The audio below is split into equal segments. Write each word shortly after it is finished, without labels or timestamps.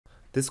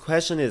This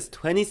question is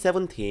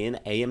 2017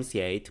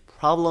 AMC 8,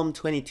 problem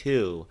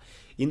 22.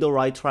 In the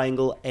right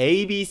triangle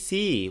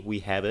ABC, we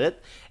have it.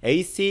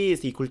 AC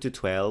is equal to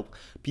 12,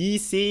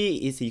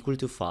 BC is equal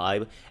to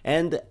 5,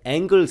 and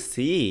angle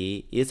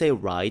C is a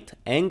right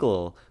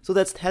angle. So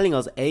that's telling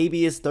us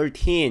AB is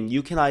 13.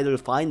 You can either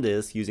find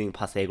this using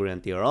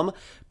Pythagorean theorem,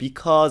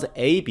 because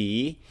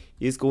AB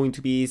is going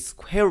to be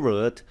square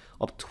root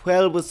of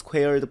 12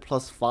 squared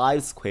plus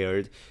 5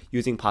 squared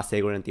using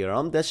Pythagorean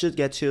theorem. That should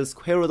get you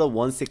square root of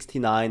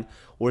 169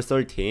 or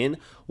 13.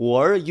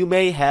 Or you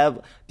may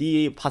have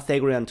the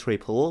Pythagorean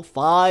triple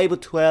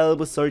 5,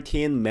 12,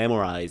 13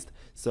 memorized.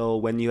 So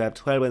when you have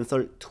 12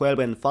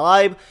 and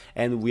 5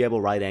 and we have a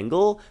right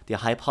angle, the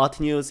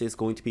hypotenuse is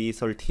going to be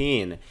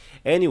 13.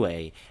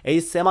 Anyway,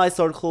 a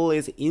semicircle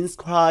is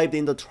inscribed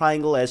in the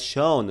triangle as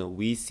shown.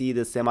 We see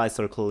the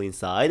semicircle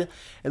inside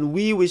and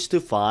we wish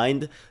to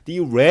find the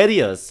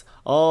radius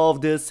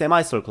of the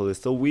semicircle.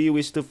 So we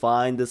wish to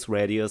find this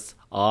radius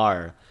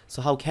r.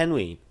 So how can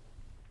we?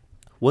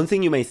 One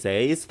thing you may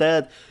say is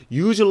that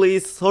usually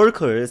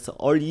circles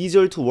are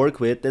easier to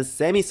work with than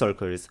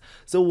semicircles.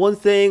 So one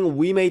thing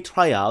we may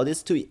try out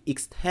is to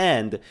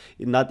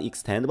not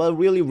extend, but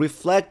really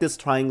reflect this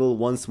triangle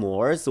once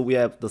more. So we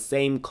have the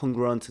same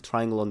congruent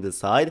triangle on this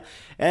side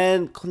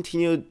and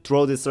continue to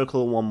draw this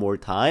circle one more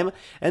time.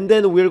 And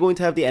then we're going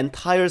to have the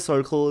entire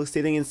circle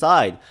sitting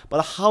inside.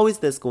 But how is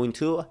this going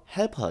to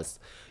help us?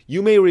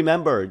 You may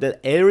remember that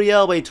area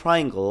of a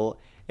triangle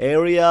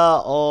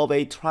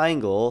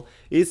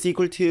is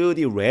equal to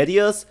the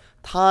radius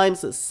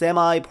times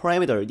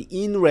semi-parameter, the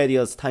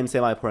inradius times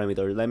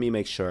semi-parameter. Let me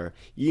make sure.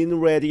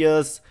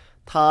 Inradius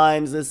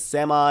times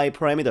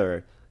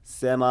semi-parameter.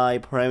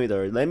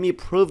 Let me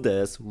prove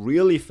this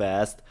really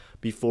fast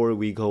before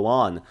we go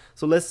on.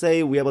 So let's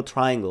say we have a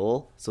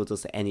triangle, so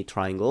just any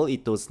triangle,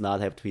 it does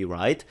not have to be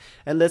right.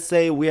 And let's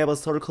say we have a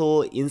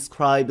circle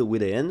inscribed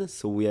within,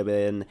 so we have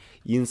an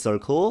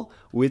incircle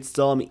with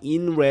some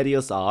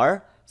inradius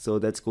r. So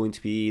that's going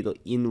to be the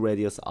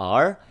inradius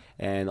r,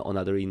 and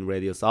another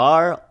inradius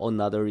r,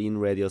 another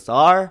inradius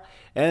r,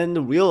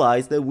 and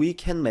realize that we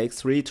can make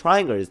 3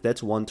 triangles.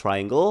 That's one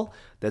triangle,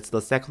 that's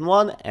the second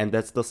one, and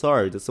that's the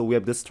third. So we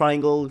have this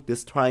triangle,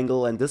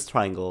 and this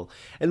triangle.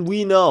 And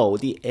we know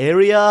the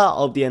area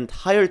of the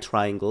entire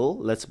triangle,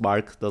 let's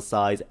mark the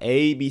size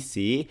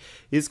ABC,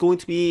 is going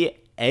to be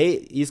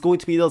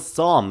the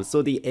sum.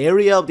 So the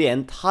area of the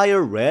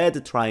entire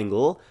red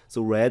triangle,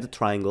 so red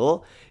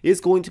triangle,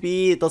 is going to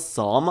be the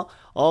sum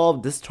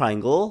of this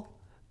triangle,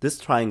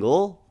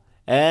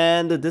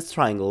 and this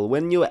triangle.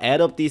 When you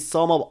add up the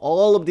sum of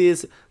all of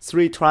these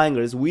 3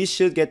 triangles, we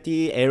should get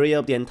the area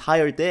of the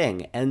entire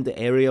thing. And the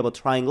area of a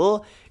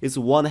triangle is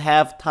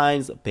 1/2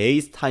 times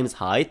base times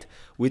height,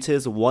 which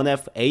is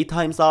 1/2 A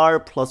times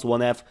R plus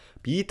 1/2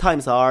 B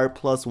times R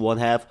plus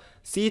 1/2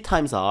 C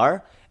times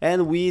R.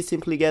 And we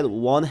simply get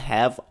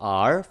 1/2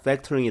 r,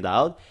 factoring it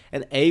out,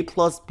 and a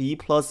plus b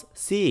plus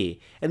c.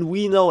 And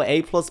we know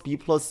a plus b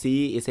plus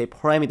c is a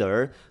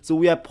parameter, so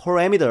we have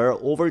parameter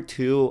over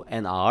 2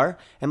 and r,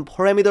 and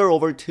parameter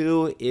over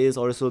 2 is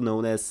also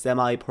known as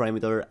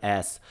semi-parameter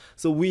s.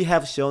 So we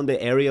have shown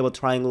the area of a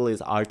triangle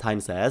is r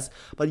times s,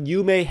 but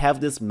you may have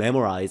this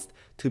memorized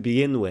to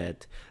begin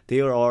with.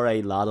 There are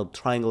a lot of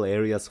triangle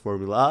areas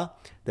formula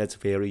that's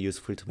very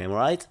useful to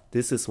memorize.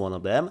 This is one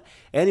of them.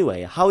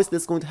 Anyway, how is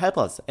this going to help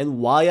us? And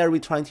why are we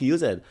trying to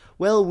use it?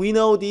 Well, we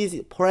know these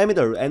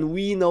parameter and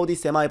we know the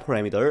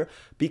semi-parameter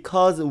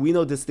because we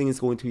know this thing is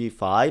going to be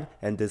 5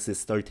 and this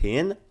is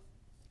 13.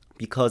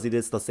 Because it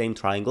is the same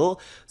triangle.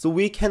 So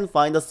we can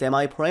find the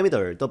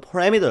semi-parameter. The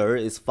parameter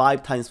is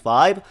 5 times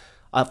 5.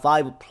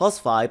 5 plus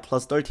 5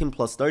 plus 13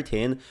 plus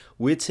 13,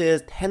 which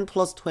is 10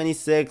 plus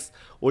 26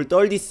 or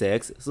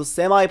 36. So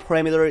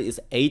semi-parameter is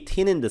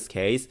 18 in this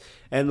case,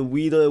 and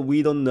we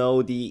don't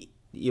know the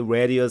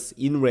radius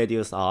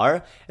inradius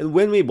r. And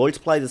when we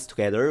multiply this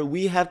together,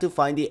 we have to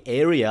find the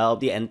area of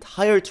the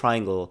entire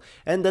triangle,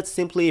 and that's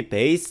simply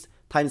base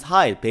times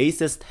height.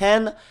 Base is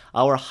 10,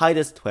 our height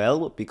is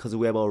 12 because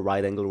we have a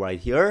right angle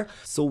right here.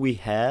 So we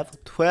have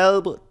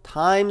 12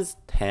 times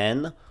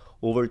 10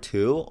 over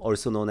 2,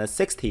 also known as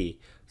 60.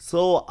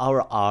 So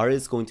our r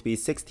is going to be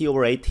 60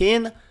 over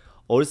 18,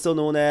 also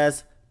known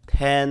as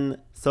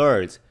 10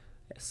 thirds.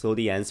 So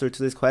the answer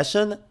to this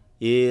question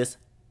is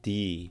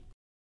D.